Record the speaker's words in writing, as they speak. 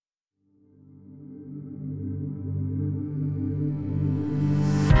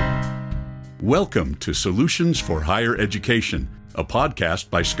Welcome to Solutions for Higher Education, a podcast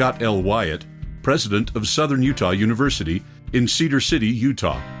by Scott L. Wyatt, president of Southern Utah University in Cedar City,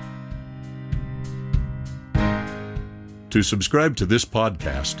 Utah. To subscribe to this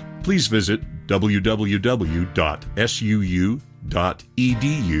podcast, please visit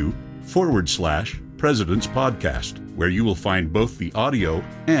www.suu.edu/President's Podcast, where you will find both the audio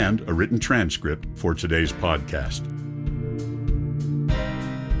and a written transcript for today's podcast.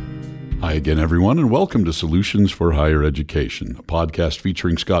 Hi again, everyone, and welcome to Solutions for Higher Education, a podcast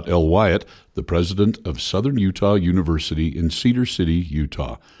featuring Scott L. Wyatt, the president of Southern Utah University in Cedar City,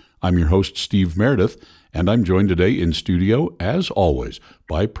 Utah. I'm your host, Steve Meredith, and I'm joined today in studio, as always,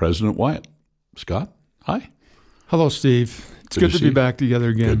 by President Wyatt. Scott, hi. Hello, Steve. It's good to be back together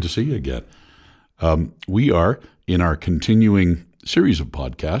again. Good to see you again. We are in our continuing series of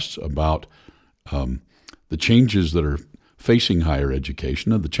podcasts about the changes that are facing higher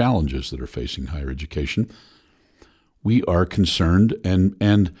education and the challenges that are facing higher education. We are concerned,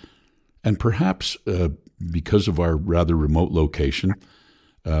 and perhaps because of our rather remote location,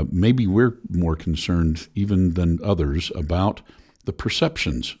 maybe we're more concerned even than others about the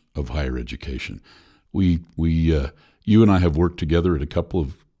perceptions of higher education. You and I have worked together at a couple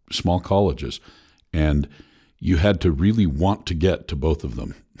of small colleges, and you had to really want to get to both of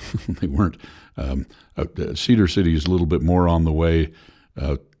them. They weren't. Cedar City is a little bit more on the way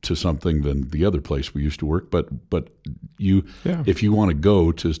to something than the other place we used to work. But if you want to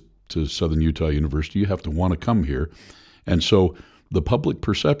go to Southern Utah University, you have to want to come here. And so the public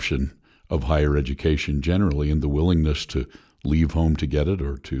perception of higher education generally, and the willingness to leave home to get it,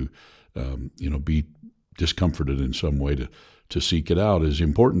 or to be discomforted in some way to seek it out, is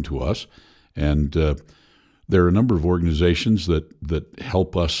important to us. And there are a number of organizations that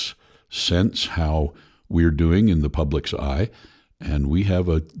help us sense how we're doing in the public's eye. And we have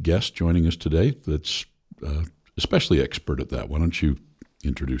a guest joining us today that's especially expert at that. Why don't you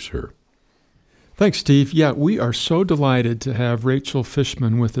introduce her? Thanks, Steve. Yeah, we are so delighted to have Rachel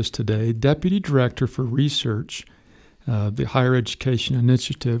Fishman with us today, Deputy Director for Research, the Higher Education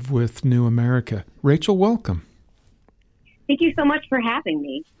Initiative with New America. Rachel, welcome. Thank you so much for having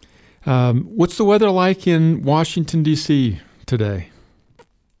me. What's the weather like in Washington, D.C. today?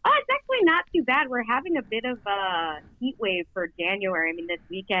 Oh, it's actually not too bad. We're having a bit of a heat wave for January. I mean, this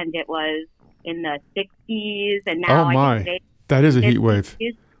weekend it was in the 60s, and now that is a heat wave.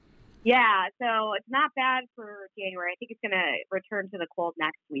 Yeah, so it's not bad for January. I think it's going to return to the cold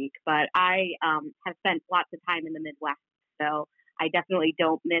next week, but I have spent lots of time in the Midwest, so I definitely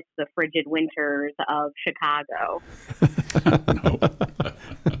don't miss the frigid winters of Chicago.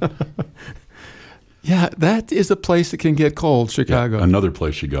 Yeah, that is a place that can get cold, Chicago. Yeah, another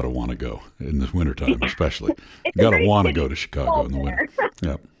place you got to want to go in the wintertime, especially. You got to want to go to Chicago in the winter.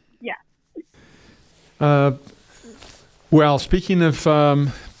 Yeah. Yeah. Well, speaking of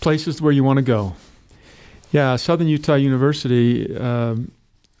places where you want to go, Southern Utah University,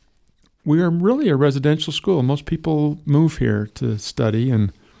 we are really a residential school. Most people move here to study,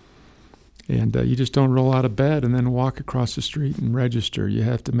 and you just don't roll out of bed and then walk across the street and register. You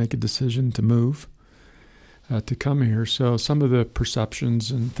have to make a decision to move, to come here. So some of the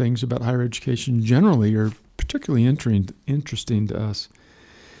perceptions and things about higher education generally are particularly interesting to us.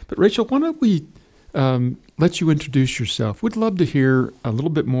 But Rachel, why don't we let you introduce yourself? We'd love to hear a little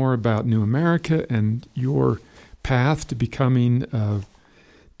bit more about New America and your path to becoming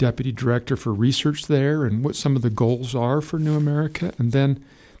Deputy Director for Research there, and what some of the goals are for New America. And then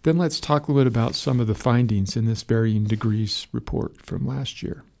let's talk a little bit about some of the findings in this varying degrees report from last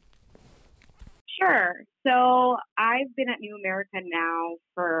year. Sure. So I've been at New America now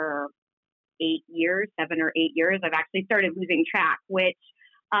for 7 or 8 years. I've actually started losing track, which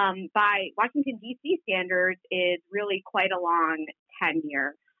by Washington, D.C. standards is really quite a long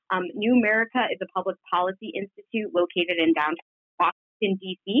tenure. New America is a public policy institute located in downtown Washington,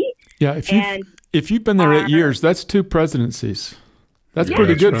 D.C. Yeah, if you've been there 8 years, that's 2 presidencies. That's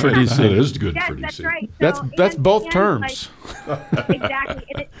pretty good for D.C. That is good for D.C. That's right. So, that's both terms.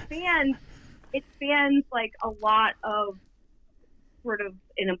 Exactly. And it spans like a lot of sort of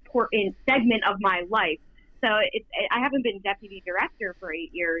an important segment of my life. So I haven't been deputy director for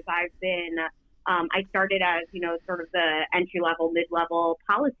 8 years. I've been, I started as, sort of the entry-level, mid-level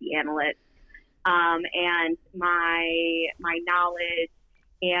policy analyst. And my knowledge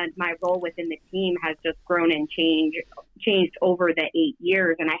and my role within the team has just grown and changed over the 8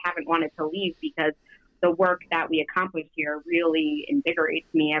 years. And I haven't wanted to leave because the work that we accomplish here really invigorates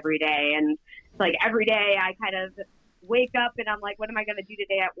me every day. And it's like every day I kind of wake up and I'm like, what am I going to do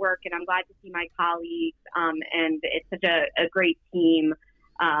today at work? And I'm glad to see my colleagues. And it's such a great team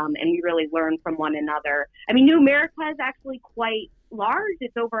and we really learn from one another. I mean, New America is actually quite large.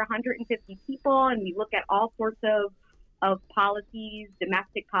 It's over 150 people, and we look at all sorts of policies,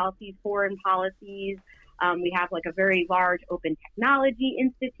 domestic policies, foreign policies. We have like a very large open technology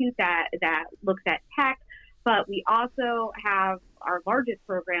institute that looks at tech, but we also have our largest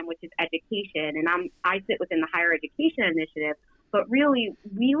program, which is education, and I sit within the higher education initiative. But really,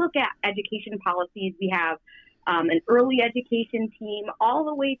 we look at education policies. We have an early education team all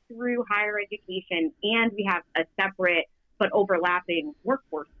the way through higher education, and we have a separate but overlapping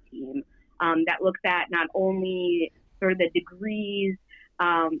workforce team that looks at not only sort of the degrees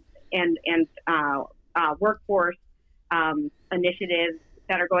and workforce initiatives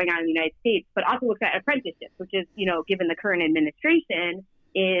that are going on in the United States, but also looks at apprenticeships, which is, given the current administration,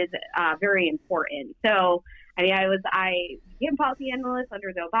 is very important. So, I mean, I became a policy analyst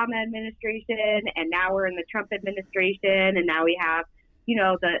under the Obama administration, and now we're in the Trump administration, and now we have,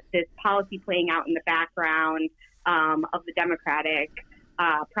 this policy playing out in the background of the Democratic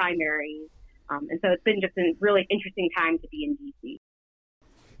primaries. And so it's been just a really interesting time to be in D.C.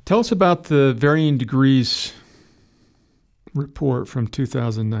 Tell us about the Varying Degrees report from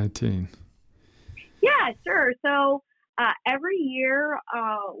 2019. Yeah, sure. So every year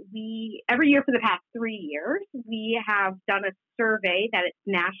for the past 3 years, we have done a survey that is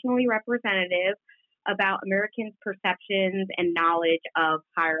nationally representative about Americans' perceptions and knowledge of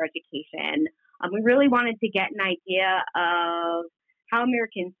higher education. We really wanted to get an idea of how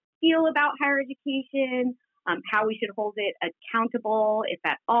Americans feel about higher education, how we should hold it accountable, if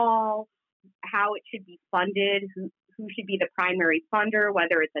at all, how it should be funded, who should be the primary funder,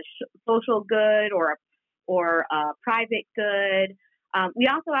 whether it's a social good or a private good. We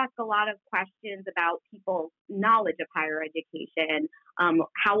also ask a lot of questions about people's knowledge of higher education,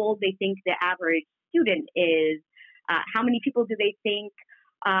 how old they think the average student is, how many people do they think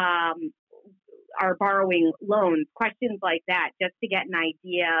are borrowing loans, questions like that, just to get an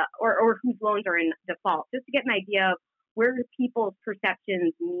idea, or whose loans are in default, just to get an idea of where people's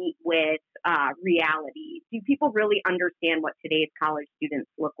perceptions meet with reality. Do people really understand what today's college students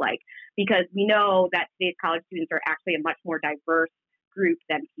look like? Because we know that today's college students are actually a much more diverse group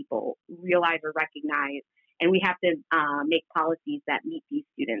than people realize or recognize, and we have to make policies that meet these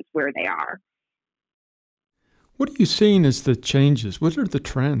students where they are. What are you seeing as the changes? What are the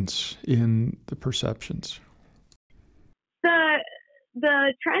trends in the perceptions?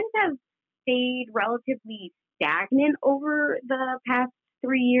 The trends have stayed relatively stagnant over the past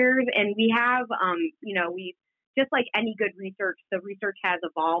 3 years, and we have, we just like any good research, the research has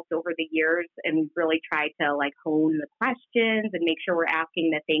evolved over the years, and we've really tried to hone the questions and make sure we're asking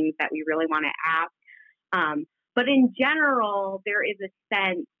the things that we really want to ask. But in general, there is a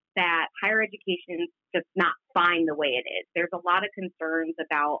sense that higher education is just not fine the way it is. There's a lot of concerns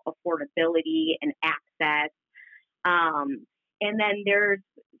about affordability and access. And then there's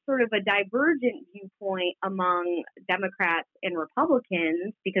sort of a divergent viewpoint among Democrats and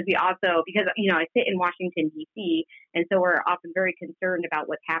Republicans because I sit in Washington, D.C., and so we're often very concerned about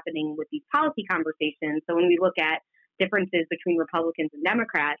what's happening with these policy conversations. So when we look at differences between Republicans and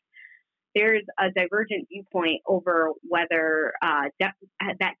Democrats, there's a divergent viewpoint over whether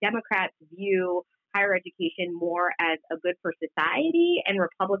that Democrats view higher education more as a good for society and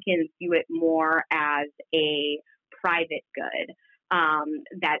Republicans view it more as a private good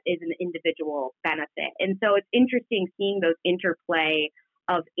that is an individual benefit. And so it's interesting seeing those interplay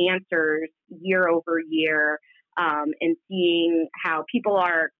of answers year over year and seeing how people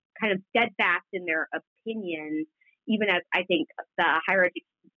are kind of steadfast in their opinions, even as I think the higher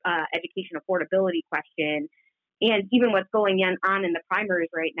education affordability question and even what's going on in the primaries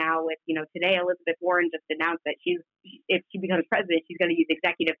right now with, today Elizabeth Warren just announced that if she becomes president, she's going to use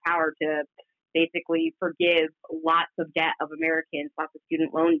executive power to basically forgive lots of debt of Americans, lots of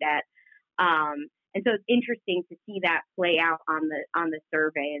student loan debt. And so it's interesting to see that play out on the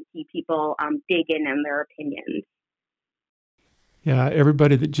survey and see people dig in on their opinions. Yeah,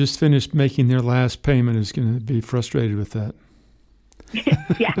 everybody that just finished making their last payment is going to be frustrated with that.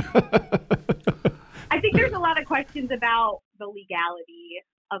 Yeah. I think there's a lot of questions about the legality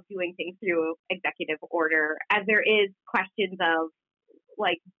of doing things through executive order, as there is questions of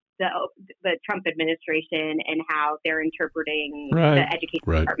the Trump administration and how they're interpreting the education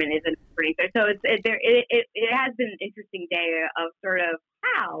department is interpreting. So it has been an interesting day of sort of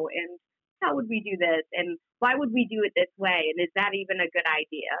how would we do this and why would we do it this way and is that even a good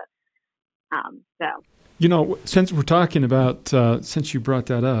idea? Since we're talking about since you brought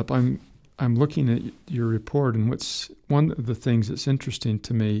that up, I'm looking at your report, and what's one of the things that's interesting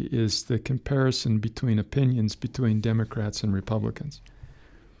to me is the comparison between opinions between Democrats and Republicans.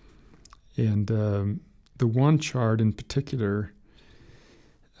 And the one chart in particular,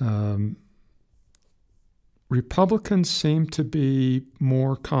 Republicans seem to be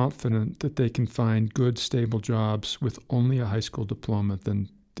more confident that they can find good, stable jobs with only a high school diploma than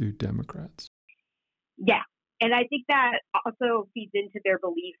do Democrats. Yeah. And I think that also feeds into their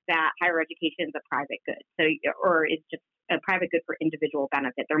belief that higher education is a private good. So, or it's just a private good for individual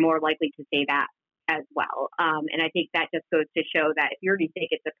benefit. They're more likely to say that as well. And I think that just goes to show that if you already think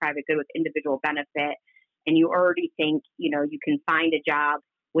it's a private good with individual benefit, and you already think, you can find a job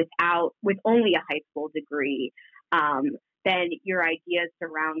with only a high school degree, then your ideas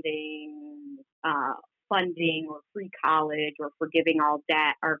surrounding funding or free college or forgiving all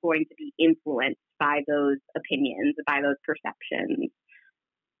debt are going to be influenced by those opinions, by those perceptions.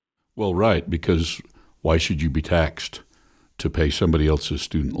 Well, right, because why should you be taxed to pay somebody else's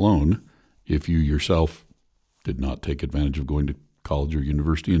student loan if you yourself did not take advantage of going to college or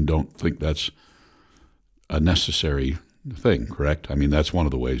university and don't think that's a necessary thing, correct? I mean, that's one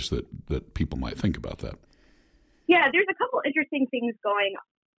of the ways that people might think about that. Yeah, there's a couple interesting things going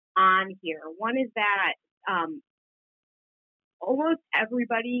on here. One is that almost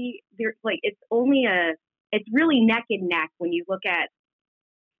everybody, it's really neck and neck when you look at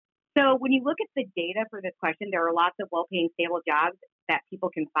the data for this question. There are lots of well-paying, stable jobs that people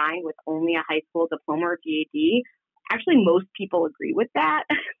can find with only a high school diploma or GED. Actually, most people agree with that.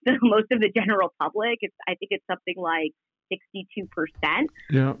 Most of the general public, I think it's something like 62%.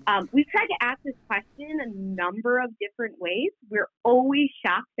 Yeah. We've tried to ask this question a number of different ways. We're always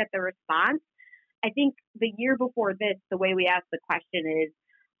shocked at the response. I think the year before this, the way we asked the question is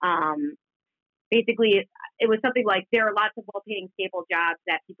basically it was something like there are lots of well-paying, stable jobs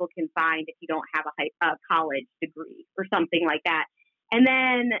that people can find if you don't have a college degree or something like that. And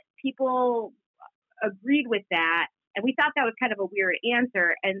then people agreed with that, and we thought that was kind of a weird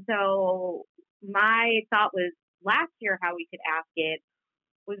answer. And so my thought was last year how we could ask it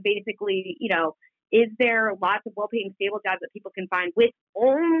was basically, is there lots of well-paying, stable jobs that people can find with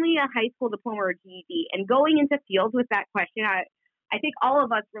only a high school diploma or GED? And going into fields with that question, I think all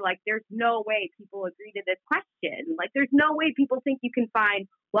of us were like, there's no way people agree to this question. Like, there's no way people think you can find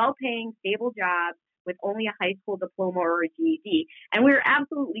well-paying, stable jobs with only a high school diploma or a GED. And we were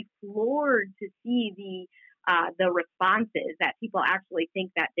absolutely floored to see the responses that people actually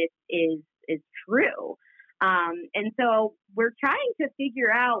think that this is true. And so we're trying to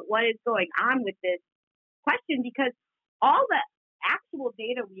figure out what is going on with this question, because all the actual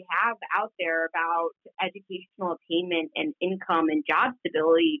data we have out there about educational attainment and income and job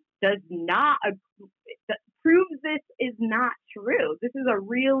stability proves this is not true. This is a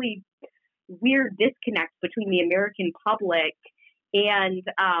really weird disconnect between the American public and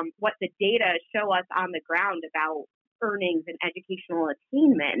what the data show us on the ground about earnings and educational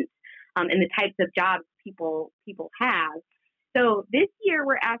attainment. And the types of jobs people have. So this year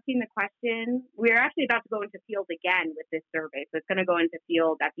we're asking the question, we're actually about to go into field again with this survey. So it's going to go into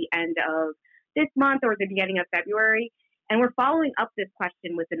field at the end of this month or the beginning of February. And we're following up this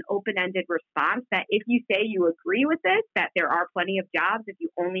question with an open-ended response that if you say you agree with this, that there are plenty of jobs if you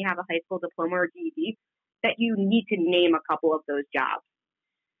only have a high school diploma or GED, that you need to name a couple of those jobs.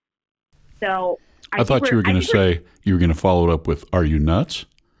 So I thought you were going to say you were going to follow it up with, are you nuts?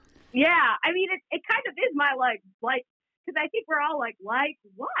 Yeah, I mean, it kind of is my like, because I think we're all like what?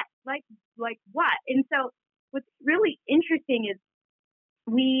 Like what? And so what's really interesting is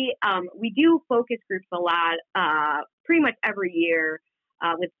we do focus groups a lot, pretty much every year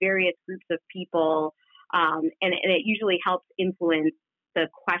with various groups of people, and it usually helps influence the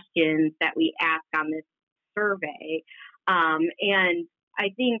questions that we ask on this survey. And I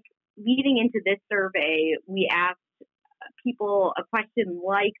think leading into this survey, we asked people a question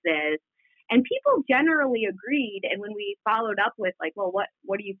like this, and people generally agreed. And when we followed up with like, well,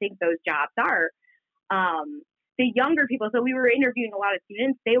 what do you think those jobs are? The younger people, so we were interviewing a lot of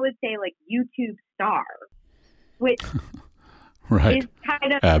students, they would say like YouTube star, which right. is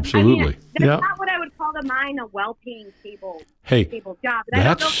kind of absolutely. I mean, that's not what I would call mine a well-paying, stable job. But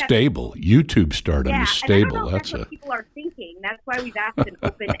that's stable. YouTube stardom is stable. And I don't know if that's what people are thinking. That's why we've asked an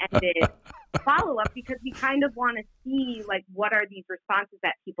open-ended follow-up, because we kind of want to see like what are these responses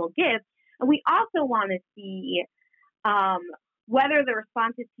that people give, and we also want to see whether the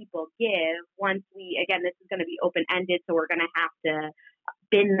responses people give, once this is going to be open-ended, so we're going to have to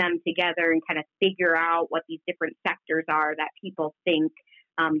bin them together and kind of figure out what these different sectors are that people think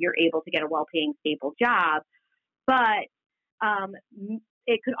you're able to get a well-paying, stable job. But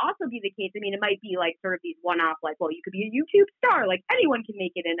it could also be the case, I mean, it might be like sort of these one-off, like, well, you could be a YouTube star, like anyone can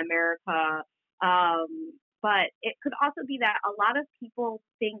make it in America. But it could also be that a lot of people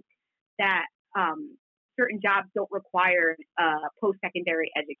think that certain jobs don't require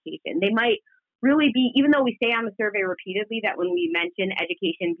post-secondary education. They might really be, even though we say on the survey repeatedly that when we mention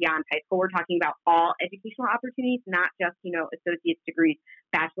education beyond high school, we're talking about all educational opportunities, not just, associate's degrees,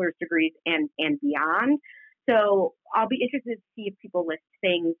 bachelor's degrees, and beyond. So I'll be interested to see if people list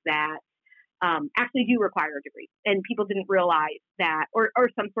things that actually do require a degree, and people didn't realize that, or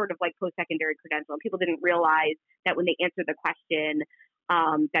some sort of like post-secondary credential, and people didn't realize that when they answer the question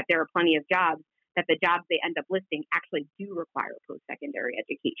that there are plenty of jobs, that the jobs they end up listing actually do require post-secondary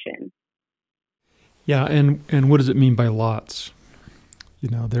education. Yeah, and what does it mean by lots?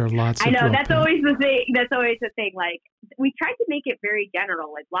 There are lots of I know, that's always the thing. That's always the thing. Like, we tried to make it very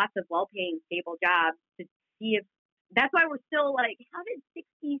general, like lots of well-paying, stable jobs to see if, that's why we're still like, how did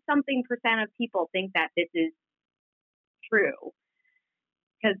 60-something% of people think that this is true?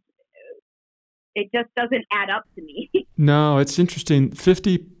 Because it just doesn't add up to me. No, it's interesting.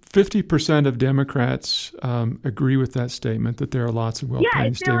 50% of Democrats agree with that statement, that there are lots of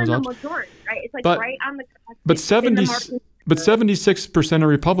well-paying, stable jobs. Yeah, it's still in the majority, right? It's like right on the cusp. But 76% of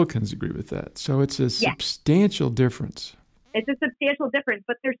Republicans agree with that. So it's a substantial difference. It's a substantial difference,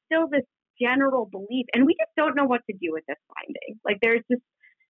 but there's still this general belief, and we just don't know what to do with this finding. Like, there's just,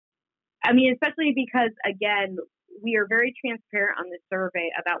 especially because, again, we are very transparent on this survey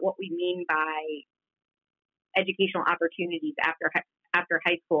about what we mean by educational opportunities after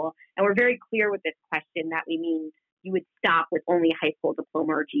high school, and we're very clear with this question that we mean you would stop with only a high school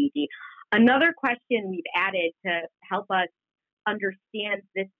diploma or GED. Another question we've added to help us understand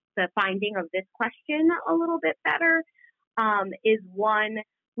the finding of this question a little bit better is one.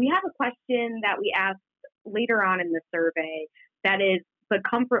 We have a question that we asked later on in the survey that is the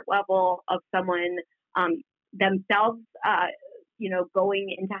comfort level of someone themselves,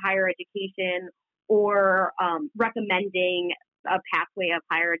 going into higher education, or recommending a pathway of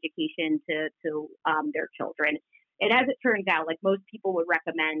higher education to their children. And as it turns out, like, most people would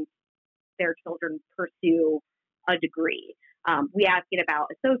recommend their children pursue a degree. We ask it about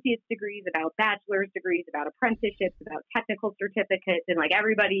associate's degrees, about bachelor's degrees, about apprenticeships, about technical certificates, and like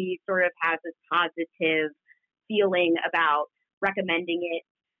everybody sort of has this positive feeling about recommending it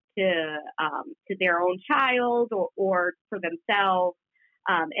to their own child or for themselves.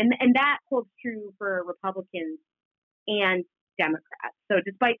 And that holds true for Republicans and Democrats. So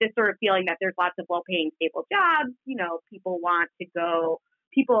despite this sort of feeling that there's lots of well-paying, stable jobs,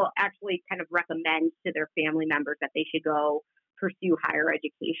 people actually kind of recommend to their family members that they should go pursue higher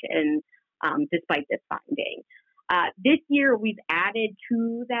education, despite this finding. This year, we've added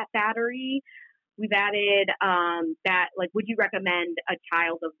to that battery. We've added that, like, would you recommend a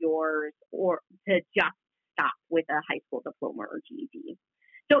child of yours or to just stop with a high school diploma or GED?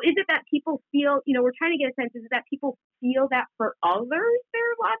 So is it that people feel, we're trying to get a sense, is it that people feel that for others there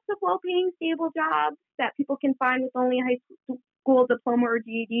are lots of well-paying, stable jobs that people can find with only a high school diploma or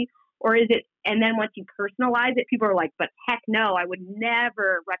GED? Or is it, and then once you personalize it, people are like, but heck no, I would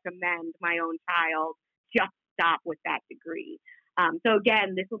never recommend my own child just stop with that degree. So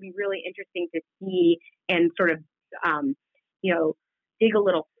again, this will be really interesting to see and sort of, dig a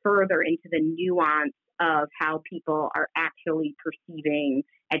little further into the nuance of how people are actually perceiving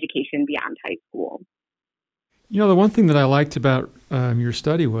education beyond high school. The one thing that I liked about your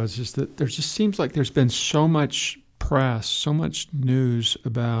study is that there just seems like there's been so much press, so much news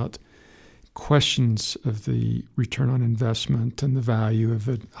about questions of the return on investment and the value of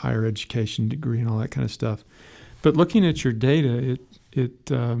a higher education degree and all that kind of stuff. But looking at your data, it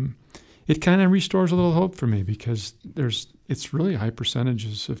kind of restores a little hope for me, because it's really high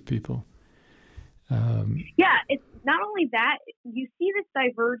percentages of people. It's not only that, you see this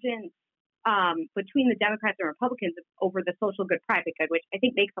divergence between the Democrats and Republicans over the social good, private good, which I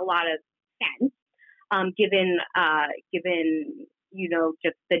think makes a lot of sense, given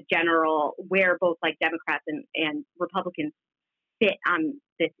just the general where both like Democrats and Republicans fit on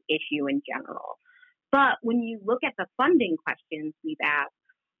this issue in general. But when you look at the funding questions we've asked,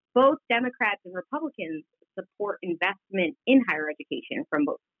 both Democrats and Republicans support investment in higher education from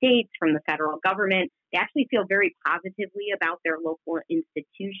both states, from the federal government. They actually feel very positively about their local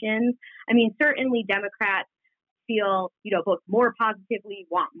institutions. Certainly Democrats feel, both more positively,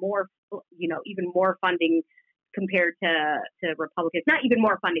 want more, even more funding compared to Republicans. Not even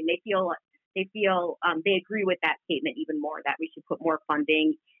more funding. They feel they agree with that statement even more, that we should put more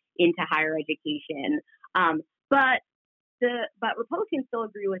funding into higher education. But Republicans still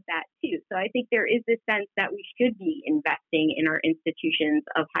agree with that too. So I think there is this sense that we should be investing in our institutions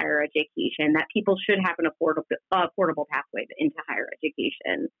of higher education, that people should have an affordable pathway into higher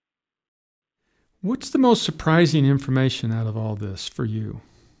education. What's the most surprising information out of all this for you?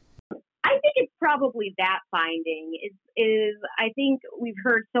 probably that finding is I think we've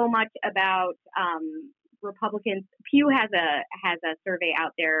heard so much about Republicans. Pew has a survey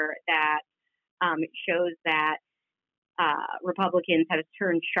out there that shows that Republicans have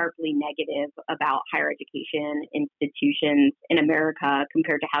turned sharply negative about higher education institutions in America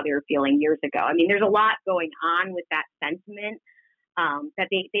compared to how they were feeling years ago. I mean, there's a lot going on with that sentiment. That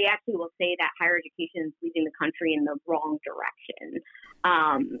they actually will say that higher education is leading the country in the wrong direction.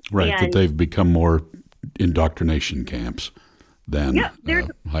 Right, that they've become more indoctrination camps than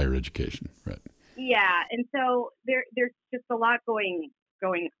higher education. Right. Yeah, and so there's just a lot going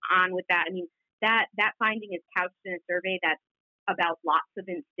on with that. I mean, that finding is couched in a survey that's about lots of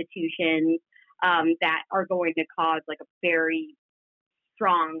institutions that are going to cause like a very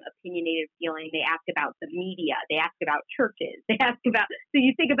strong opinionated feeling. They ask about the media. They ask about churches. They ask about, so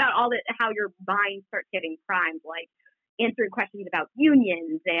you think about all that, how your mind starts getting primed, like answering questions about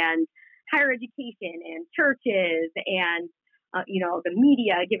unions and higher education and churches and, the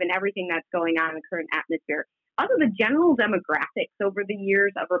media, given everything that's going on in the current atmosphere. Also, the general demographics over the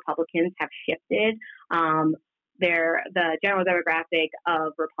years of Republicans have shifted. The general demographic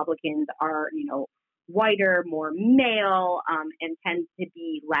of Republicans are, whiter, more male, and tend to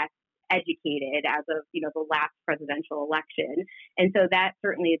be less educated as of, the last presidential election. And so that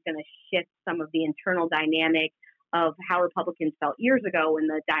certainly is going to shift some of the internal dynamic of how Republicans felt years ago when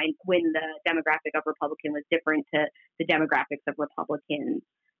the demographic of Republican was different to the demographics of Republicans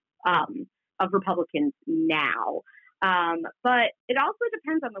now. But it also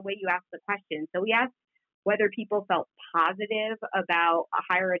depends on the way you ask the question. So we asked whether people felt positive about a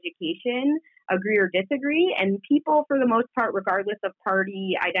higher education, agree or disagree. And people, for the most part, regardless of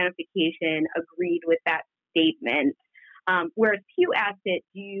party identification, agreed with that statement. Whereas Pew asked it,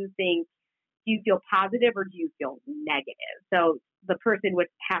 do you feel positive or do you feel negative? So the person would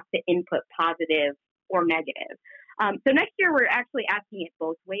have to input positive or negative. So next year, we're actually asking it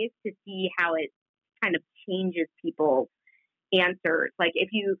both ways to see how it kind of changes people's answers. Like if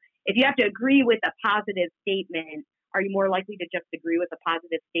you have to agree with a positive statement, are you more likely to just agree with a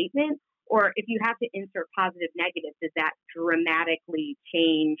positive statement? Or if you have to insert positive, negative, does that dramatically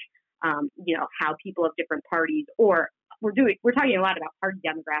change, how people of different parties, or we're talking a lot about party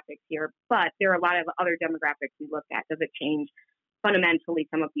demographics here, but there are a lot of other demographics we looked at. Does it change fundamentally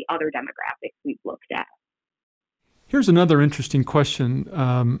some of the other demographics we've looked at? Here's another interesting question.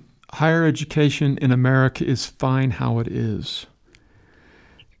 Higher education in America is fine how it is.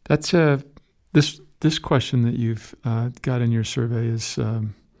 That's this question that you've got in your survey is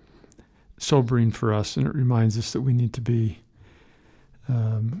sobering for us, and it reminds us that we need to be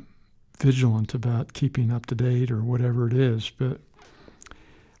vigilant about keeping up to date or whatever it is. But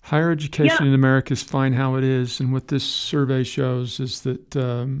higher education in America is fine how it is, and what this survey shows is that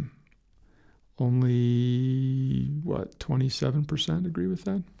only 27% agree with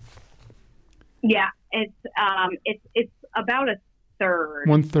that. Yeah, it's about a third.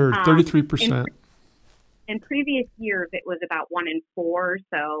 1/3, 33%. In previous years, it was about 1 in 4.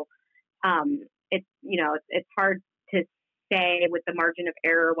 So it's hard to say with the margin of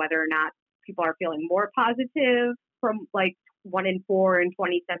error whether or not people are feeling more positive from like 1 in 4 in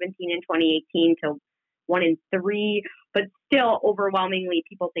 2017 and 2018 to 1 in 3, but still overwhelmingly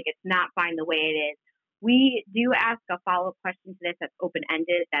people think it's not fine the way it is. We do ask a follow-up question to this that's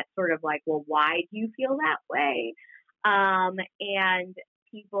open-ended. That's sort of like, well, why do you feel that way? And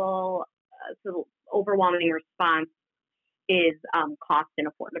people, so the overwhelming response is cost and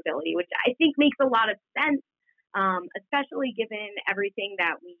affordability, which I think makes a lot of sense, especially given everything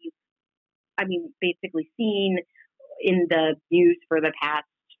that we've, basically seen in the news for the past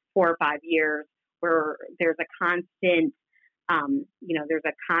 4 or 5 years, where there's a constant,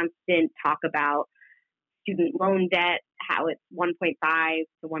 talk about student loan debt, how it's $1.5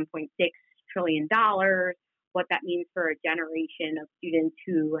 to $1.6 trillion, what that means for a generation of students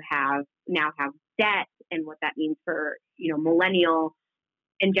who now have debt, and what that means for, millennial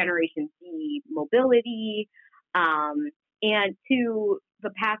and Generation Z mobility, and to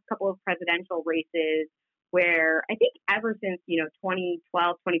the past couple of presidential races where I think ever since, 2012,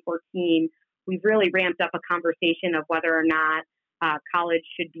 2014, we've really ramped up a conversation of whether or not college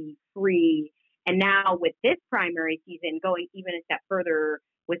should be free. And now with this primary season, going even a step further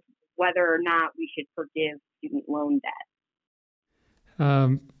with whether or not we should forgive student loan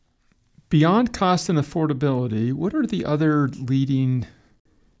debt. Beyond cost and affordability, what are the other leading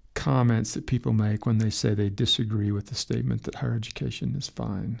comments that people make when they say they disagree with the statement that higher education is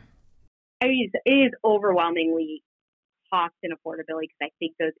fine? It is overwhelmingly cost and affordability, because I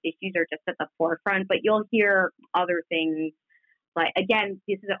think those issues are just at the forefront, but you'll hear other things like, again,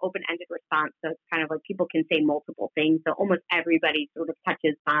 this is an open-ended response, so it's kind of like people can say multiple things. So almost everybody sort of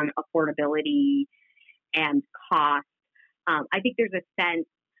touches on affordability and cost. I think there's a sense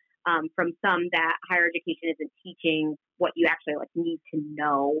from some that higher education isn't teaching what you actually like need to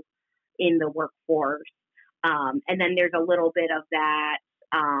know in the workforce. And then there's a little bit of that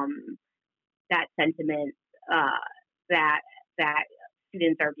that sentiment that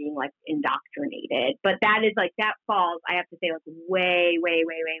students are being like indoctrinated, but that is like that falls, I have to say, like way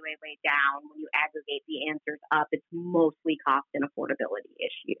down when you aggregate the answers up. It's mostly cost and affordability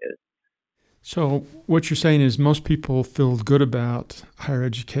issues. So what you're saying is most people feel good about higher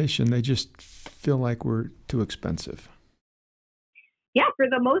education. They just feel like we're too expensive. Yeah, for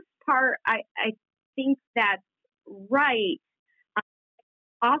the most part, I think that's right.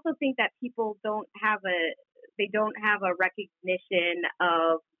 I also think that people don't have a recognition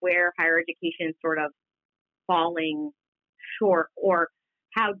of where higher education is sort of falling short, or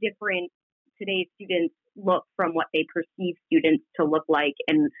how different today's students look from what they perceive students to look like,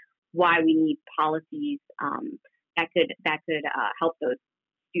 and why we need policies that could help those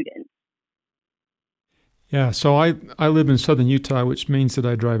students. Yeah, so I live in southern Utah, which means that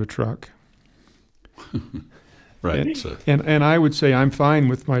I drive a truck. Right. And I would say I'm fine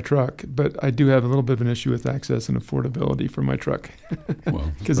with my truck, but I do have a little bit of an issue with access and affordability for my truck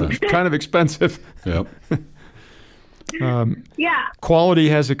because it's kind of expensive. Yep. Yeah. Quality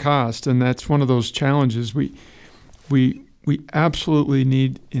has a cost, and that's one of those challenges we absolutely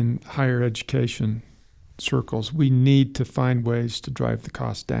need in higher education circles. We need to find ways to drive the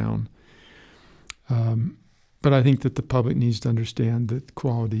cost down. But I think that the public needs to understand that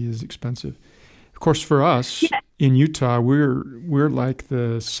quality is expensive. Of course, for us in Utah, we're like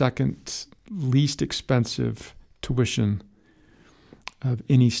the second least expensive tuition of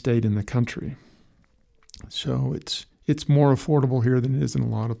any state in the country. So it's more affordable here than it is in a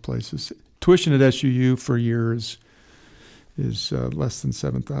lot of places. Tuition at SUU for a year is less than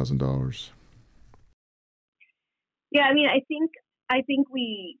 $7,000. Yeah, I mean, I think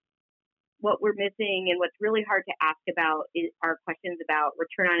what we're missing and what's really hard to ask about are questions about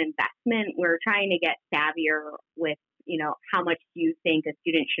return on investment. We're trying to get savvier with, how much do you think a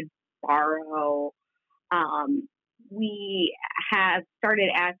student should borrow? We have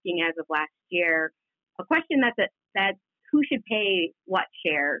started asking as of last year a question that's who should pay what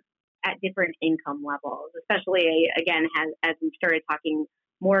share at different income levels, especially, again, as we've started talking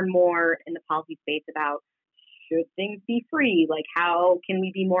more and more in the policy space about should things be free? Like, how can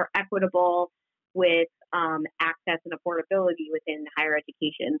we be more equitable with access and affordability within higher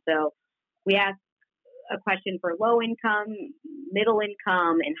education? So we asked a question for low income, middle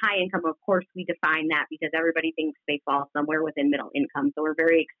income, and high income. Of course, we define that because everybody thinks they fall somewhere within middle income. So we're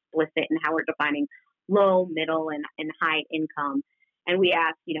very explicit in how we're defining low, middle, and high income. And we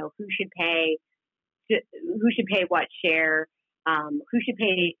asked, who should pay what share, who should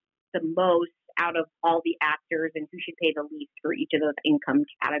pay the most out of all the actors, and who should pay the least for each of those income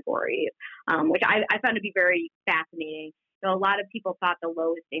categories, which I found to be very fascinating. A lot of people thought the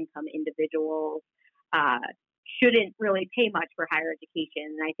lowest income individuals shouldn't really pay much for higher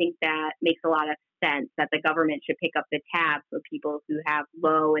education. And I think that makes a lot of sense, that the government should pick up the tab for people who have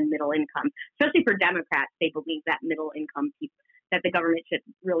low and middle income. Especially for Democrats, they believe that middle income people, that the government should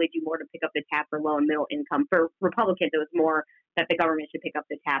really do more to pick up the tab for low and middle income. For Republicans, it was more that the government should pick up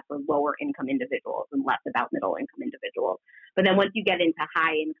the tab for lower income individuals and less about middle income individuals. But then once you get into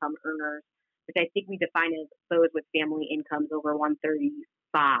high income earners, which I think we define as those with family incomes over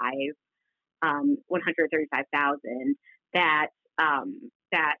 135,000, that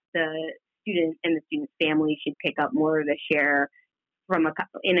the student and the student's family should pick up more of the share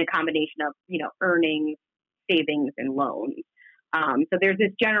in a combination of earnings, savings, and loans. So there's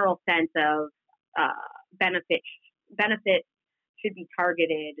this general sense of benefits should be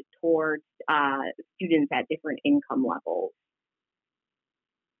targeted towards students at different income levels.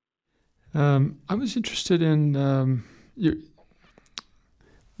 I was interested in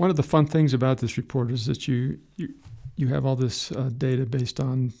one of the fun things about this report is that you have all this data based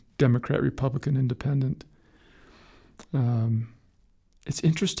on Democrat, Republican, Independent. It's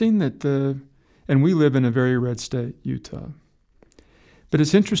interesting that and we live in a very red state, Utah. But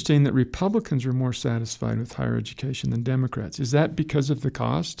it's interesting that Republicans are more satisfied with higher education than Democrats. Is that because of the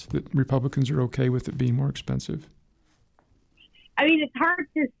cost, that Republicans are okay with it being more expensive? I mean, it's hard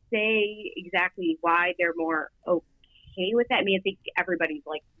to say exactly why they're more okay with that. I mean, I think everybody's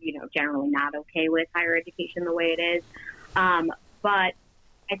generally not okay with higher education the way it is. But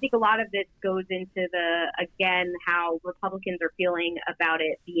I think a lot of this goes into how Republicans are feeling about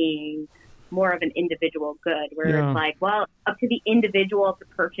it being more of an individual good, where Yeah. it's like, well, up to the individual to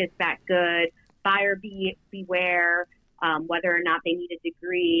purchase that good, buyer beware, whether or not they need a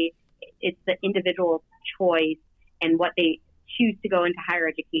degree. It's the individual choice and what they choose to go into higher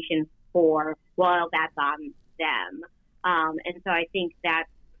education for. Well, that's on them. And so I think that's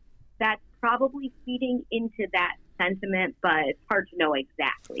probably feeding into that sentiment, but it's hard to know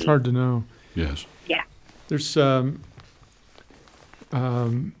exactly. It's hard to know. Yes. Yeah. There's another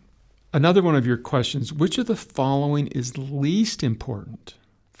one of your questions. Which of the following is least important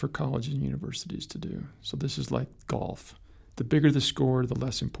for colleges and universities to do? So this is like golf. The bigger the score, the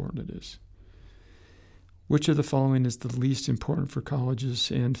less important it is. Which of the following is the least important for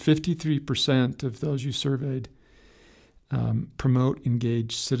colleges? And 53% of those you surveyed promote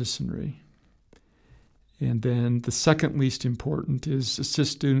engaged citizenry. And then the second least important is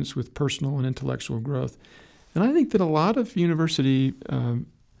assist students with personal and intellectual growth. And I think that a lot of university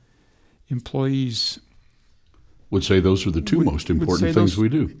employees Would say those are the two most important things we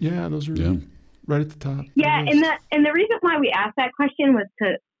do. Yeah, those are right at the top. Yeah, and the reason why we asked that question was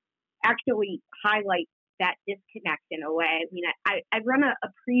to actually highlight that disconnect in a way. I mean, I run a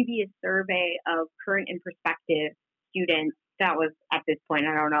previous survey of current and prospective students. That was at this point,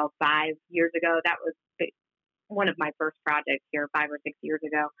 I don't know, 5 years ago. That was one of my first projects here 5 or 6 years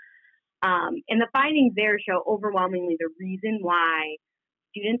ago. And the findings there show overwhelmingly the reason why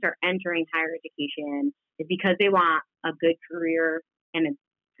students are entering higher education is because they want a good career and a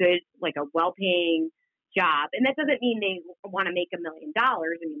good, like a well-paying job. And that doesn't mean they want to make $1 million. I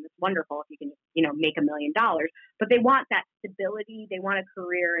mean, it's wonderful if you can, make $1 million, but they want that stability. They want a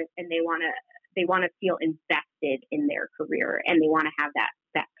career, and they want to feel invested in their career, and they want to have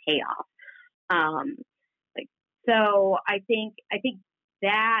that payoff. So I think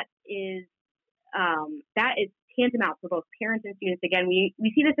that is tantamount for both parents and students. Again, we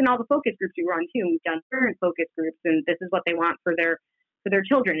see this in all the focus groups we run too. We've done parent focus groups, and this is what they want for their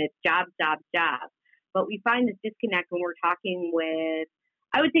children. It's jobs, jobs, jobs. But we find this disconnect when we're talking with,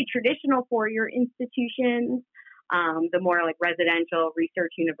 I would say, traditional four-year institutions, the more like residential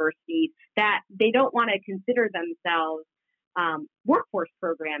research universities, that they don't want to consider themselves workforce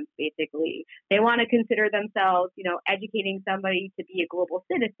programs. Basically, they want to consider themselves, educating somebody to be a global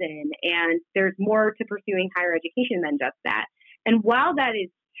citizen. And there's more to pursuing higher education than just that. And while that is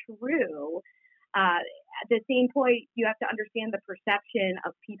true, at the same point, you have to understand the perception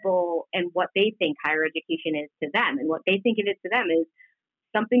of people and what they think higher education is to them. And what they think it is to them is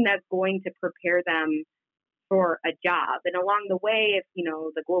something that's going to prepare them for a job. And along the way, if,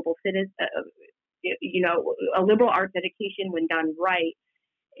 the global citizen, a liberal arts education, when done right,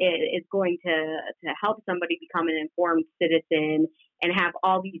 is going to help somebody become an informed citizen and have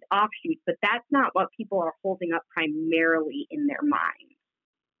all these offshoots. But that's not what people are holding up primarily in their mind.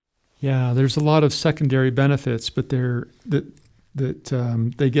 Yeah, there's a lot of secondary benefits, but they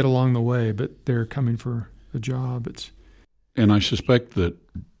get along the way, but they're coming for a job. And I suspect that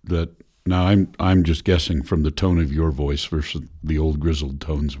now I'm just guessing from the tone of your voice versus the old grizzled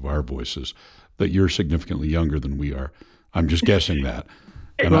tones of our voices, that you're significantly younger than we are. I'm just guessing that.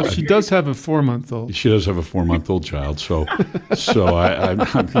 And well, she does have a 4-month-old. She does have a 4-month-old child, so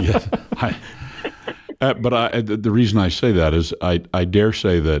the reason I say that is I dare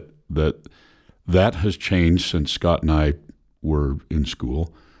say that has changed since Scott and I were in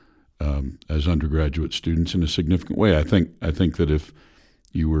school as undergraduate students in a significant way. I think that if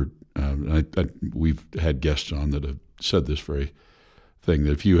you were, we've had guests on that have said this very thing,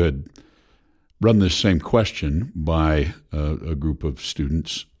 that if you had run this same question by a group of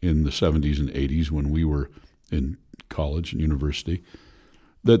students in the 70s and 80s when we were in college and university,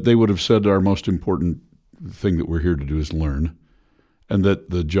 that they would have said our most important thing that we're here to do is learn, and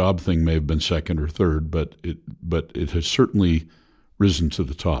that the job thing may have been second or third, but it has certainly risen to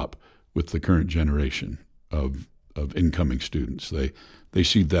the top with the current generation of incoming students. They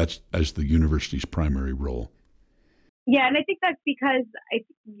see that as the university's primary role. Yeah, and I think that's because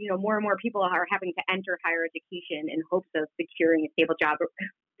more and more people are having to enter higher education in hopes of securing a stable job,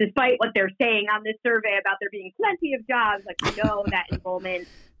 despite what they're saying on this survey about there being plenty of jobs. Like, we know that enrollment,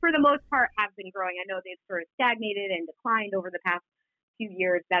 for the most part, has been growing. I know they've sort of stagnated and declined over the past few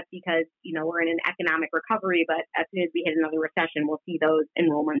years. That's because we're in an economic recovery, but as soon as we hit another recession, we'll see those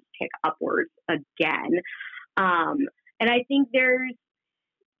enrollments tick upwards again. And I think there's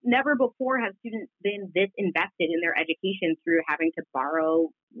never before have students been this invested in their education through having to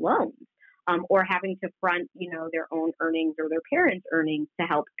borrow loans or having to front, their own earnings or their parents' earnings to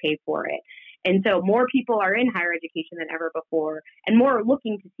help pay for it. And so more people are in higher education than ever before, and more are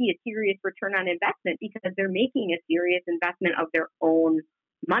looking to see a serious return on investment because they're making a serious investment of their own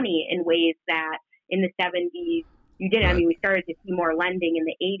money in ways that in the 70s you didn't. I mean, we started to see more lending in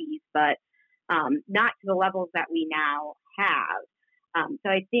the 80s, but not to the levels that we now have. So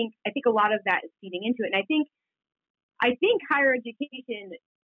I think a lot of that is feeding into it, and I think higher education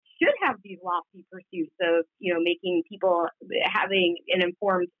should have these lofty pursuits of, making people having an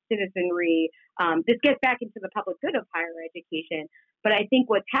informed citizenry. This gets back into the public good of higher education. But I think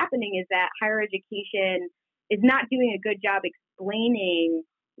what's happening is that higher education is not doing a good job explaining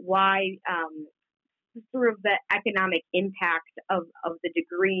why sort of the economic impact of the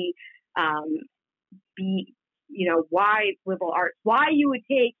degree why liberal arts, why you would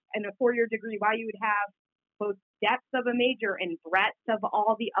take in a 4-year degree, why you would have both depth of a major and breadth of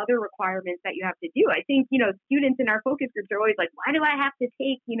all the other requirements that you have to do. I think, students in our focus groups are always like, why do I have to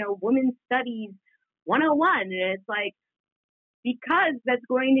take, women's studies 101? And it's like, because that's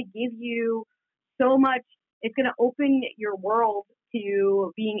going to give you so much, it's going to open your world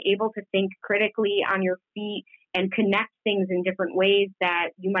to being able to think critically on your feet and connect things in different ways that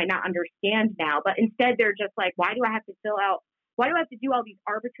you might not understand now. But instead, they're just like, why do I have to do all these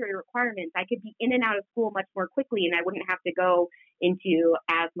arbitrary requirements? I could be in and out of school much more quickly, and I wouldn't have to go into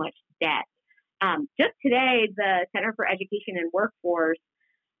as much debt. Just today, the Center for Education and Workforce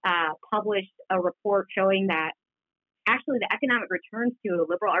published a report showing that actually the economic returns to a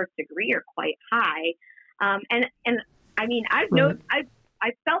liberal arts degree are quite high. And I mean, I've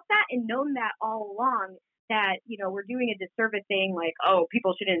felt that and known that all along, that, we're doing a disservice saying like, oh,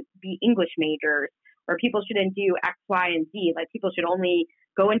 people shouldn't be English majors, or people shouldn't do X, Y, and Z. Like, people should only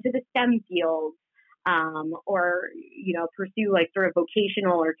go into the STEM fields, or, pursue like sort of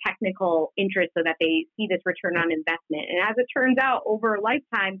vocational or technical interests so that they see this return on investment. And as it turns out, over a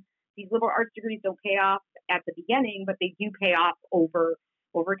lifetime, these liberal arts degrees don't pay off at the beginning, but they do pay off over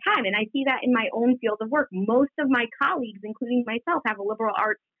time. And I see that in my own field of work. Most of my colleagues, including myself, have a liberal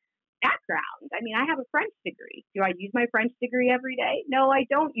arts background. I mean, I have a French degree. Do I use my French degree every day? No, I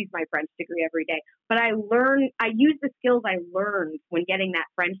don't use my French degree every day. But I use the skills I learned when getting that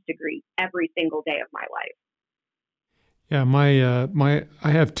French degree every single day of my life. Yeah,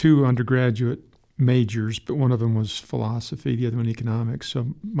 I have 2 undergraduate majors, but one of them was philosophy, the other one economics.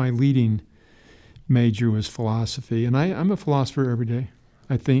 So my leading major was philosophy, and I'm a philosopher every day.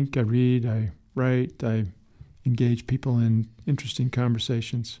 I think, I read, I write, I engage people in interesting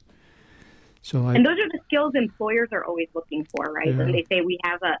conversations. And those are the skills employers are always looking for, right? Yeah. When they say we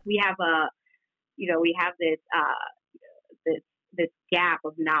have this gap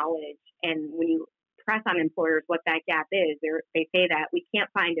of knowledge, and when you press on employers what that gap is, they say that we can't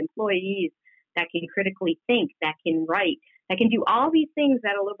find employees that can critically think, that can write, that can do all these things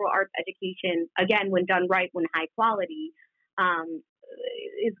that a liberal arts education, again, when done right, when high quality,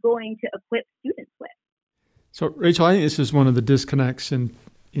 is going to equip students with. So, Rachel, I think this is one of the disconnects in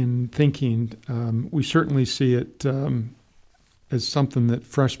thinking. We certainly see it as something that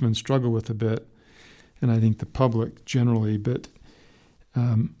freshmen struggle with a bit, and I think the public generally, but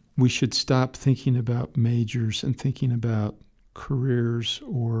we should stop thinking about majors and thinking about careers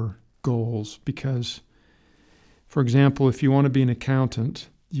or goals, because, for example, if you want to be an accountant,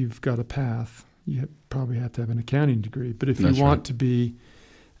 you've got a path. You probably have to have an accounting degree. But if you want to be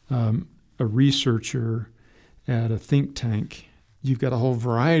a researcher at a think tank, you've got a whole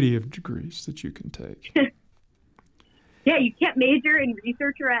variety of degrees that you can take. Yeah, you can't major in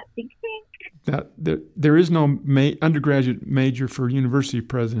research or at think tank. There is no undergraduate major for university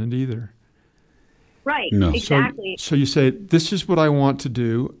president either. Right, no. Exactly. So you say, this is what I want to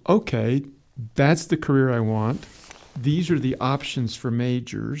do. Okay, that's the career I want. These are the options for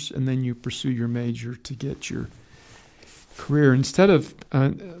majors, and then you pursue your major to get your career. Instead of, a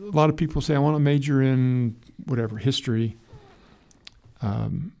lot of people say, I want to major in whatever, history,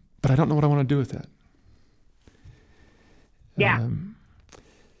 but I don't know what I want to do with that. Yeah.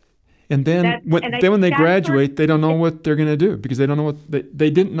 And then when they graduate, they don't know what they're going to do, because they don't know what they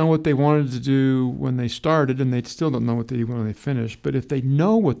didn't know what they wanted to do when they started, and they still don't know what they do when they finish. But if they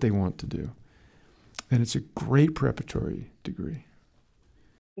know what they want to do, then it's a great preparatory degree.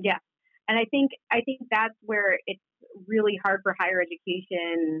 Yeah, and I think that's where it's really hard for higher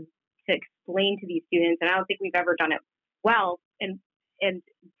education to explain to these students, and I don't think we've ever done it well. And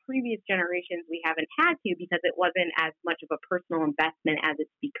previous generations we haven't had to, because it wasn't as much of a personal investment as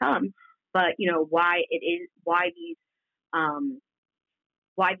it's become. But why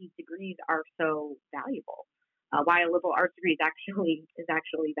these degrees are so valuable, why a liberal arts degree is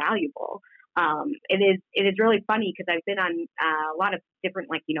actually valuable. It is really funny, because I've been on a lot of different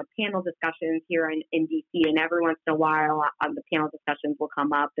panel discussions here in DC, and every once in a while the panel discussions will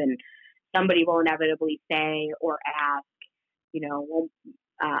come up, and somebody will inevitably say or ask,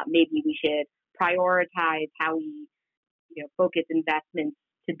 maybe we should prioritize how we, focus investments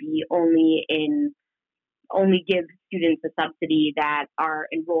to be only give students a subsidy that are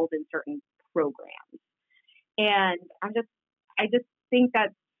enrolled in certain programs. And I just think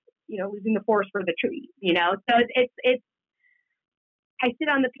that's, losing the forest for the trees, So it's I sit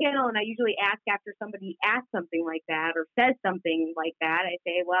on the panel and I usually ask after somebody asks something like that or says something like that, I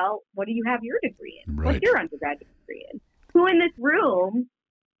say, well, what do you have your degree in? Right. What's your undergraduate degree in? Who in this room,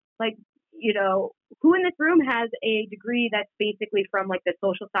 who in this room has a degree that's basically from like the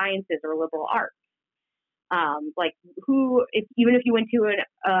social sciences or liberal arts? Even if you went to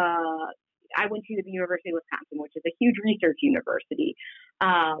I went to the University of Wisconsin, which is a huge research university.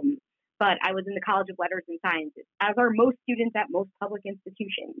 But I was in the College of Letters and Sciences, as are most students at most public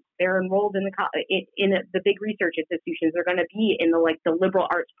institutions. They're enrolled in the big research institutions. They're going to be in the liberal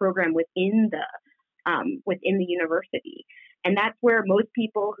arts program within the university, and that's where most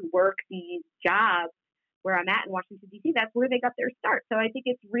people who work these jobs, where I'm at in Washington D.C., that's where they got their start. So I think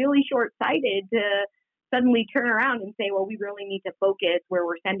it's really short-sighted to suddenly turn around and say, well, we really need to focus where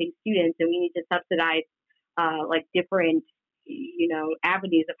we're sending students, and we need to subsidize different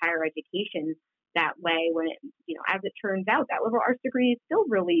avenues of higher education that way, when as it turns out, that liberal arts degree is still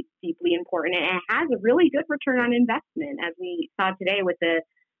really deeply important, and it has a really good return on investment, as we saw today with the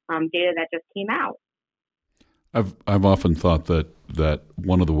data that just came out. I've often thought that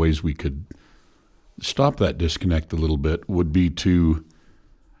one of the ways we could stop that disconnect a little bit would be to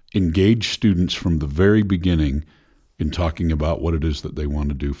engage students from the very beginning in talking about what it is that they want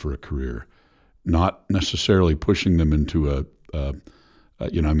to do for a career, not necessarily pushing them into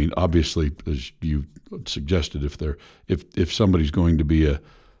obviously, as you suggested, if somebody's going to be a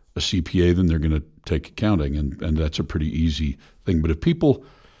CPA, then they're going to take accounting, and that's a pretty easy thing. But if people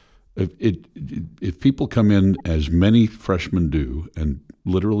come in, as many freshmen do, and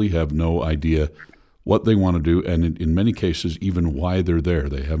literally have no idea what they want to do, and in many cases even why they're there,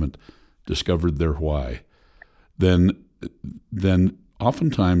 they haven't discovered their why, then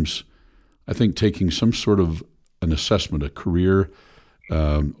oftentimes I think taking some sort of an assessment, a career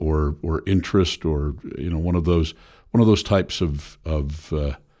or interest, or one of those types of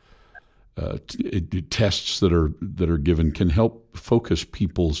tests that are given can help focus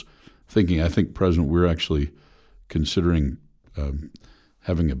people's thinking. I think, President, we're actually considering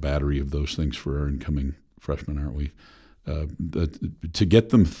having a battery of those things for our incoming freshmen, aren't we? To get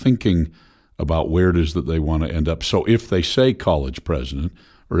them thinking about where it is that they want to end up. So if they say college president,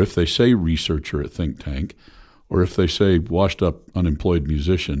 or if they say researcher at think tank, or if they say washed up unemployed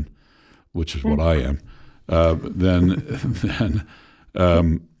musician, which is what I am, then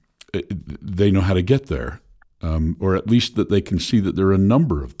they know how to get there, or at least that they can see that there are a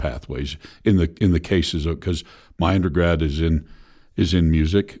number of pathways in the cases of, because my undergrad is in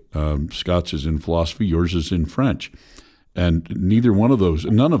music, Scott's is in philosophy, yours is in French, and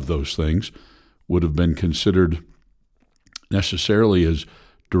none of those things would have been considered necessarily as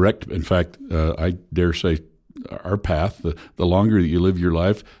direct. In fact, I dare say our path, the longer that you live your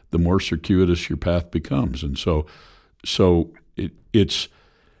life, the more circuitous your path becomes. And so it's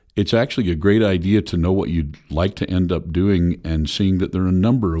actually a great idea to know what you'd like to end up doing, and seeing that there are a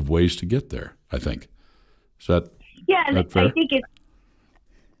number of ways to get there, I think. Is that fair? I think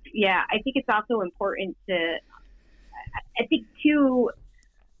it's also important to, I think too,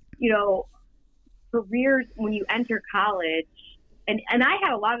 careers when you enter college, and I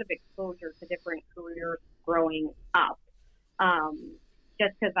had a lot of exposure to different careers growing up,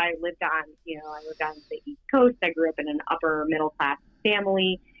 just because I lived on the East Coast. I grew up in an upper middle class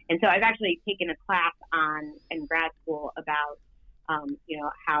family, and so I've actually taken a class in grad school about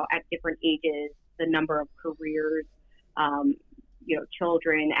how at different ages the number of careers,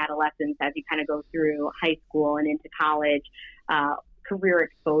 children, adolescents, as you kind of go through high school and into college, career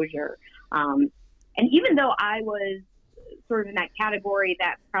exposure. And even though I was sort of in that category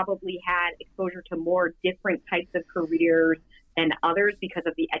that probably had exposure to more different types of careers than others because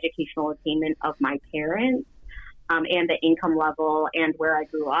of the educational attainment of my parents, and the income level and where I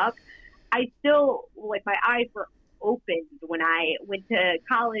grew up, I still, my eyes were opened when I went to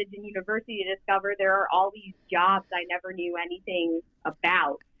college and university to discover there are all these jobs I never knew anything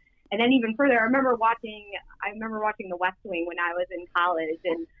about. And then even further, I remember watching The West Wing when I was in college,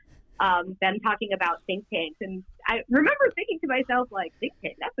 and them talking about think tanks. And I remember thinking to myself, think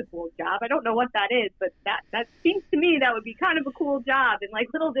tank, that's a cool job. I don't know what that is, but that seems to me that would be kind of a cool job. And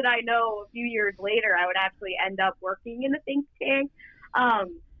little did I know, a few years later, I would actually end up working in a think tank.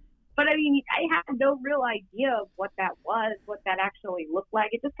 But I mean, I had no real idea of what that was, what that actually looked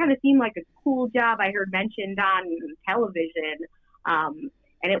like. It just kind of seemed like a cool job I heard mentioned on television.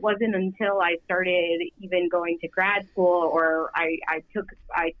 And it wasn't until I started even going to grad school, or I took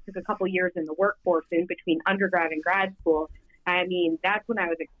a couple years in the workforce in between undergrad and grad school. I mean, that's when I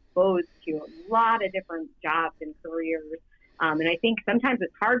was exposed to a lot of different jobs and careers. And I think sometimes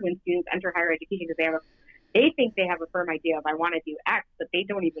it's hard when students enter higher education because they think they have a firm idea of I want to do X, but they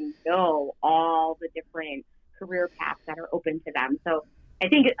don't even know all the different career paths that are open to them. So I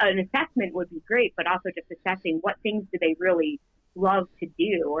think an assessment would be great, but also just assessing what things do they really love to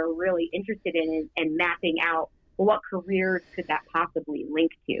do or really interested in, and mapping out, well, what careers could that possibly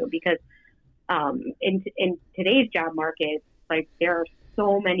link to? Because in today's job market, like, there are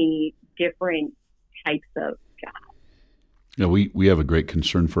so many different types of jobs. Yeah, we have a great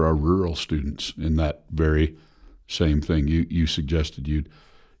concern for our rural students in that very same thing. You suggested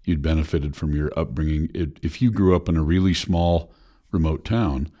you'd benefited from your upbringing. If you grew up in a really small, remote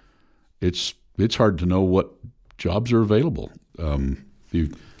town, it's hard to know what jobs are available.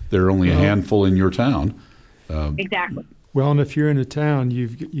 There are only a handful in your town. Exactly. Well, and if you're in a town,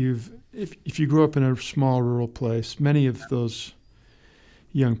 if you grew up in a small rural place, many of those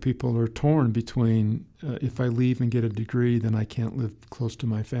young people are torn between if I leave and get a degree, then I can't live close to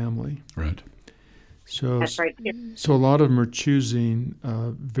my family. Right. So that's right. So a lot of them are choosing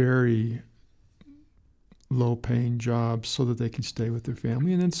very low-paying jobs so that they can stay with their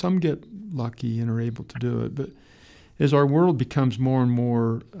family, and then some get lucky and are able to do it. But as our world becomes more and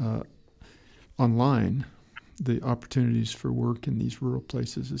more online, the opportunities for work in these rural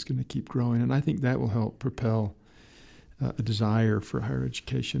places is going to keep growing, and I think that will help propel a desire for higher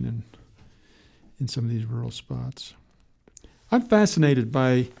education in some of these rural spots. I'm fascinated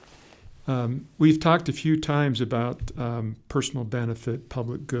by, we've talked a few times about personal benefit,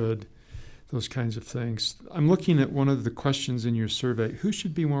 public good, those kinds of things. I'm looking at one of the questions in your survey: who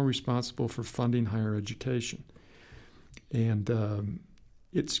should be more responsible for funding higher education? And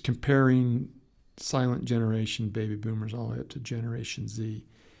it's comparing silent generation baby boomers all the way up to Generation Z.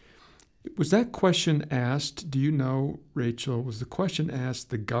 Was that question asked, do you know, Rachel, was the question asked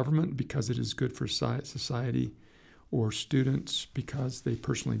the government because it is good for society, or students because they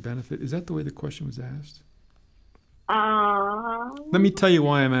personally benefit? Is that the way the question was asked? Let me tell you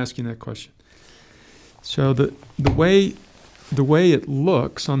why I'm asking that question. So the way it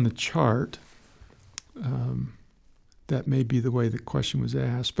looks on the chart, that may be the way the question was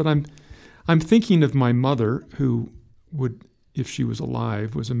asked. But I'm thinking of my mother, who would, if she was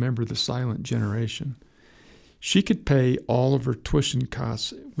alive, was a member of the silent generation. She could pay all of her tuition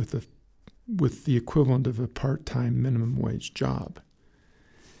costs with the equivalent of a part-time minimum wage job.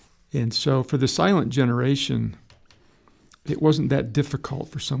 And so for the silent generation, it wasn't that difficult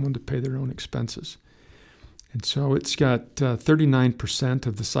for someone to pay their own expenses. And so it's got 39%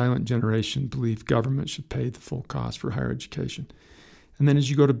 of the silent generation believe government should pay the full cost for higher education. And then as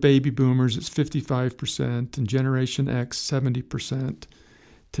you go to baby boomers, it's 55%, and Generation X, 70%,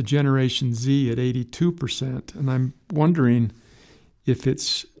 to Generation Z at 82%. And I'm wondering if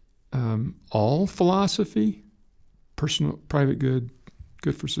it's all philosophy, personal, private good,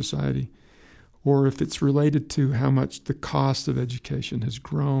 good for society, or if it's related to how much the cost of education has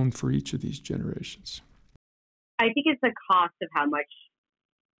grown for each of these generations. I think it's the cost of how much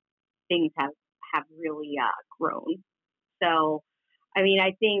things have really grown. So, I mean,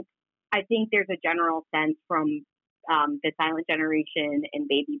 I think there's a general sense from the silent generation and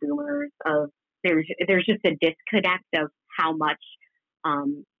baby boomers of there's just a disconnect of how much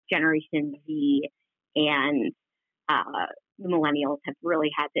Generation Z and the millennials have really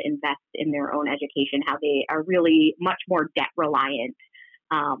had to invest in their own education, how they are really much more debt reliant,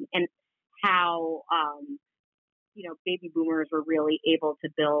 and how baby boomers were really able to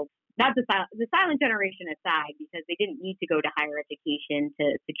build, not the silent generation aside, because they didn't need to go to higher education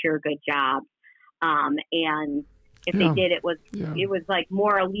to secure good jobs, and if they did, it was like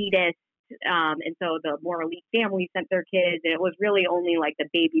more elitist, and so the more elite families sent their kids, and it was really only like the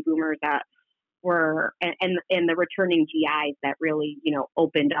baby boomers that were and the returning GIs that really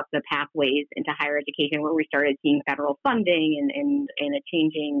opened up the pathways into higher education, where we started seeing federal funding and a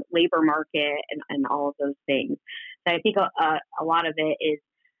changing labor market and all of those things. So I think a lot of it is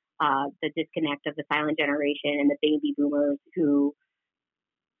the disconnect of the silent generation and the baby boomers, who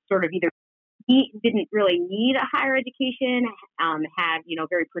sort of either didn't really need a higher education, had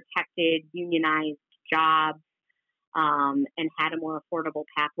very protected unionized jobs, and had a more affordable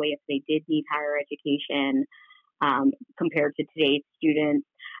pathway if they did need higher education, compared to today's students.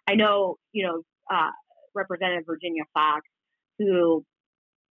 I know, Representative Virginia Foxx, who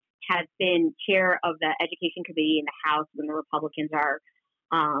has been chair of the Education Committee in the House when the Republicans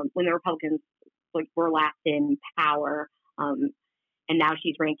were last in power, and and now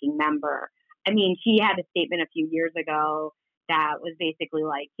she's ranking member. I mean, she had a statement a few years ago that was basically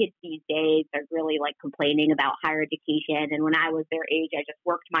like, kids these days are really like complaining about higher education. And when I was their age, I just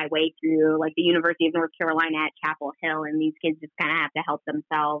worked my way through like the University of North Carolina at Chapel Hill, and these kids just kind of have to help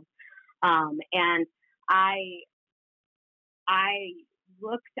themselves. And I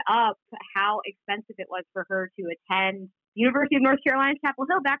looked up how expensive it was for her to attend the University of North Carolina at Chapel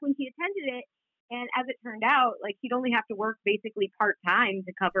Hill back when she attended it. And as it turned out, like, she'd only have to work basically part-time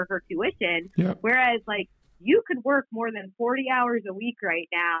to cover her tuition. Yep. Whereas, like, you could work more than 40 hours a week right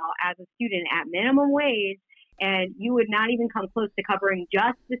now as a student at minimum wage, and you would not even come close to covering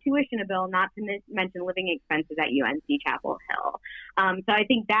just the tuition bill, not to mention living expenses at UNC Chapel Hill. So I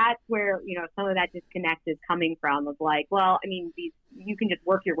think that's where, you know, some of that disconnect is coming from, of like, well, I mean, you can just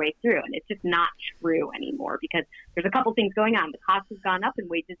work your way through, and it's just not true anymore, because there's a couple things going on. The cost has gone up and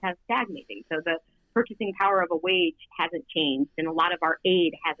wages have stagnating. So the purchasing power of a wage hasn't changed, and a lot of our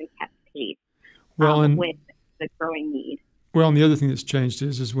aid hasn't kept pace with the growing need. Well, and the other thing that's changed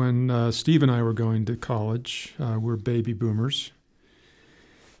is when Steve and I were going to college, we're baby boomers.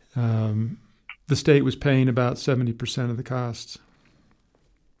 The state was paying about 70% of the costs,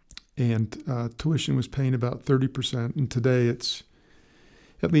 and tuition was paying about 30%. And today it's,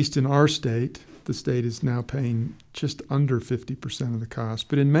 at least in our state, the state is now paying just under 50% of the cost.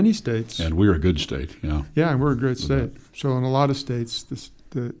 But in many states... And we're a good state, yeah. Yeah, and we're a great state. So in a lot of states,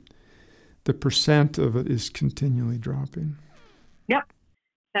 the percent of it is continually dropping. Yep.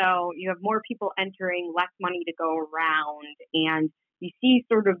 So you have more people entering, less money to go around, and you see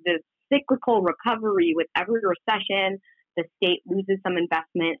sort of this cyclical recovery with every recession. The state loses some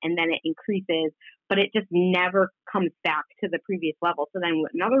investment and then it increases, but it just never comes back to the previous level. So then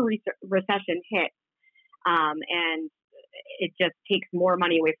another recession hits, and it just takes more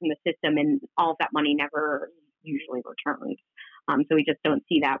money away from the system, and all of that money never usually returns. So we just don't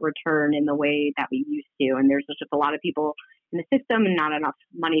see that return in the way that we used to. And there's just a lot of people in the system and not enough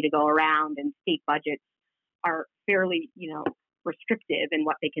money to go around, and state budgets are fairly, restrictive in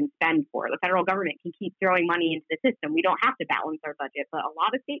what they can spend for. The federal government can keep throwing money into the system. We don't have to balance our budget, but a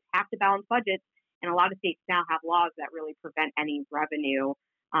lot of states have to balance budgets, and a lot of states now have laws that really prevent any revenue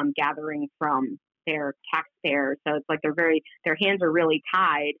gathering from their taxpayers. So it's like their hands are really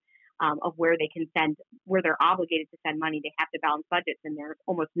tied of where they can send, where they're obligated to send money. They have to balance budgets, and there's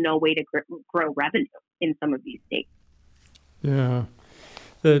almost no way to grow revenue in some of these states. Yeah.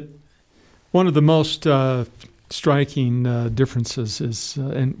 One of the most striking differences is,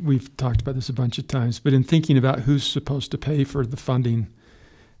 and we've talked about this a bunch of times, but in thinking about who's supposed to pay for the funding,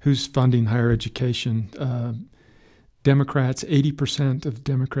 who's funding higher education, Democrats, 80% of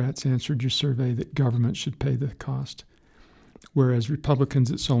Democrats answered your survey that government should pay the cost, whereas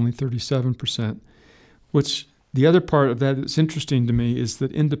Republicans, it's only 37%. Which the other part of that that's interesting to me is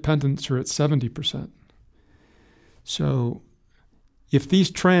that independents are at 70%. So if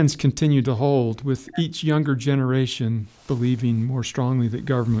these trends continue to hold, with each younger generation believing more strongly that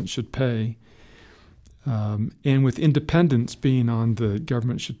government should pay, and with independents being on the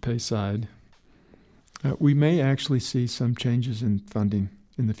government should pay side, we may actually see some changes in funding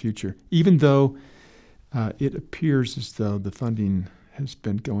in the future, even though it appears as though the funding has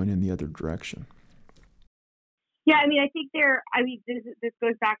been going in the other direction. Yeah, I mean, I think this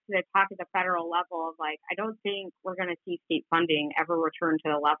goes back to the talk at the federal level of like, I don't think we're going to see state funding ever return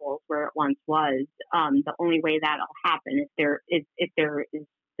to the levels where it once was. The only way that'll happen is if there is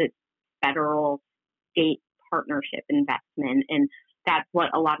this federal state partnership investment, and that's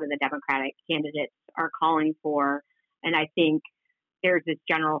what a lot of the Democratic candidates are calling for. And I think there's this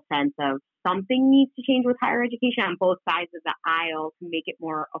general sense of something needs to change with higher education on both sides of the aisle to make it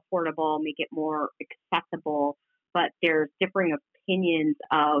more affordable, make it more accessible. But there's differing opinions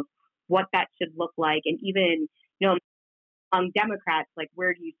of what that should look like. And even, among Democrats, like,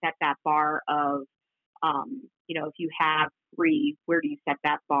 where do you set that bar of, if you have free, where do you set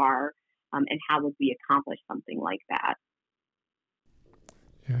that bar? And how would we accomplish something like that?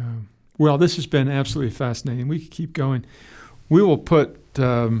 Yeah. Well, this has been absolutely fascinating. We could keep going. We will put,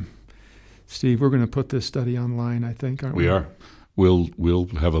 Steve, we're going to put this study online, I think, aren't we? We are. We'll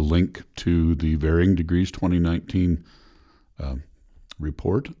have a link to the Varying Degrees 2019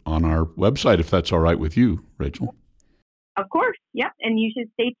 report on our website, if that's all right with you, Rachel. Of course. Yep. And you should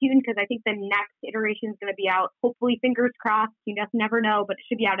stay tuned, because I think the next iteration is going to be out, hopefully, fingers crossed. You just never know, but it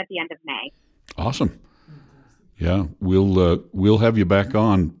should be out at the end of May. Awesome. Yeah, we'll have you back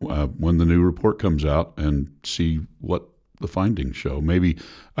on when the new report comes out and see what the findings show. Maybe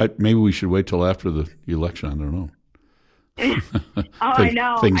we should wait till after the election. I don't know. I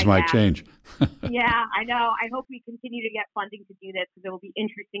know. Things might change. Yeah, I know. I hope we continue to get funding to do this because it will be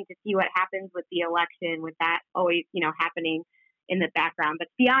interesting to see what happens with the election, with that always, happening in the background. But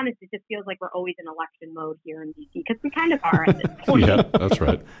to be honest, it just feels like we're always in election mode here in D.C. because we kind of are at this point. Yeah, that's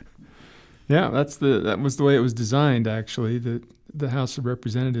right. Yeah, that was the way it was designed, actually, that the House of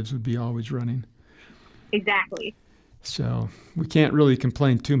Representatives would be always running. Exactly. So we can't really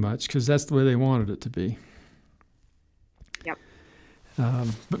complain too much because that's the way they wanted it to be. Yep.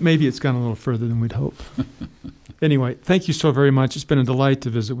 But maybe it's gone a little further than we'd hope. Anyway, thank you so very much. It's been a delight to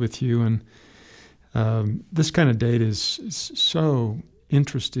visit with you. And this kind of data is so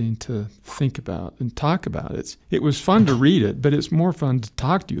interesting to think about and talk about. It was fun to read it, but it's more fun to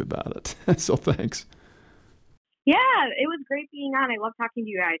talk to you about it. So thanks. Yeah, it was great being on. I love talking to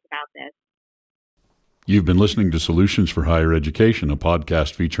you guys about this. You've been listening to Solutions for Higher Education, a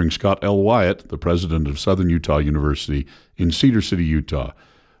podcast featuring Scott L. Wyatt, the president of Southern Utah University in Cedar City, Utah.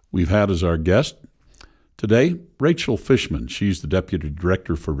 We've had as our guest today Rachel Fishman. She's the Deputy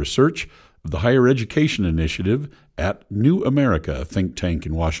Director for Research of the Higher Education Initiative at New America, a think tank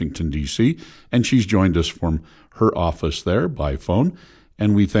in Washington, D.C., and she's joined us from her office there by phone.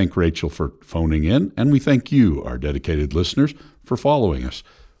 And we thank Rachel for phoning in, and we thank you, our dedicated listeners, for following us.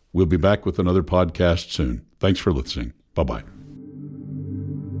 We'll be back with another podcast soon. Thanks for listening. Bye-bye.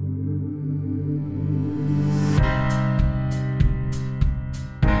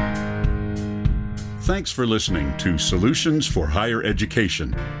 Thanks for listening to Solutions for Higher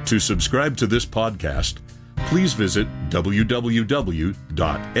Education. To subscribe to this podcast, please visit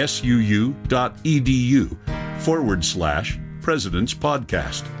www.suu.edu/President's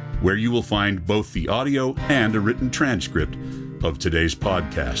Podcast, where you will find both the audio and a written transcript of today's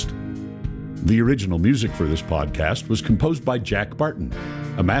podcast. The original music for this podcast was composed by Jack Barton,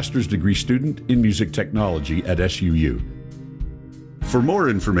 a master's degree student in music technology at SUU. For more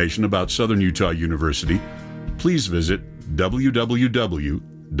information about Southern Utah University, please visit www.suu.edu.